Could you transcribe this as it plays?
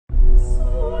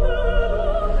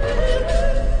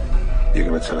You're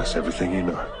gonna tell us everything you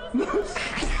know.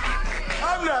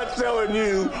 I'm not telling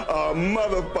you a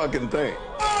motherfucking thing.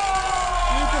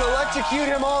 You can electrocute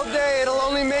him all day. It'll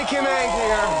only make him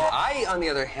angrier. I, on the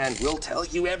other hand, will tell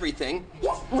you everything.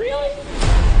 What? Really?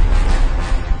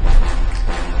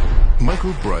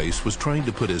 Michael Bryce was trying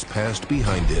to put his past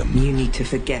behind him. You need to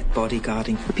forget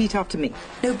bodyguarding. Repeat after me.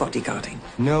 No bodyguarding.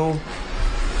 No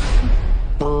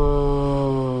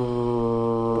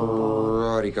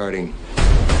bodyguarding.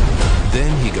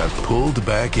 Then he got pulled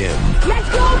back in. Let's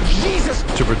go! Jesus!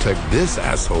 To protect this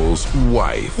asshole's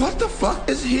wife. What the fuck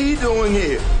is he doing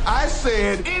here? I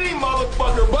said any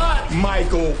motherfucker but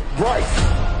Michael Bryce.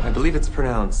 I believe it's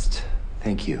pronounced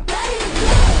thank you.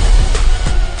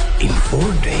 In 4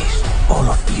 days, all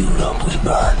of Europe will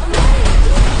burn.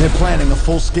 They're planning a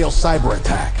full-scale cyber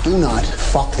attack. Do not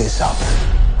fuck this up.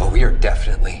 Oh, we are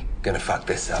definitely gonna fuck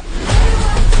this up.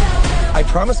 I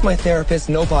promised my therapist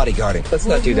no bodyguarding. Let's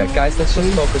not do that, guys. Let's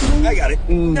just focus. I got it.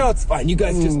 No, it's fine. You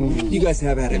guys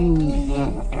have at it.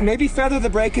 Maybe feather the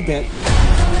brake a bit.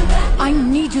 I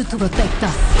need you to protect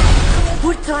us.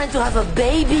 We're trying to have a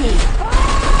baby.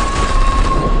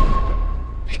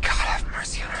 May God have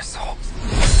mercy on our souls.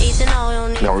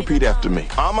 Now repeat after me.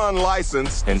 I'm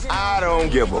unlicensed and I don't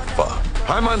give a fuck.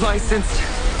 I'm unlicensed.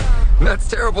 That's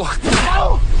terrible.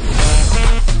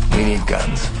 We need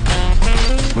guns.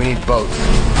 We need boats.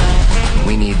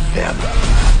 We need them.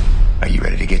 Are you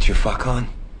ready to get your fuck on?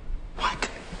 What?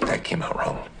 That came out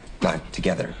wrong. Not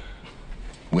together.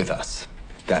 With us.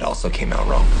 That also came out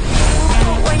wrong.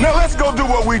 Now let's go do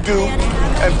what we do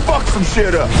and fuck some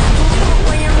shit up.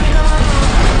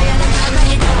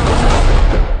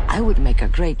 I would make a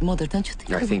great mother, don't you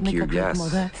think? I think would make you, a great yes.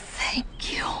 Mother? Thank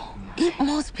you. It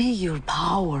must be your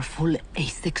powerful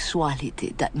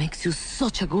asexuality that makes you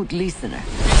such a good listener.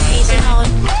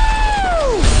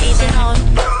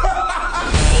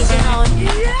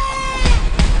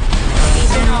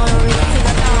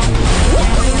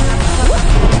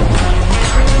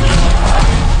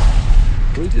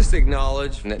 Can we just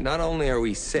acknowledge that not only are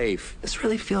we safe, this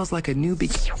really feels like a new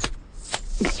beginning.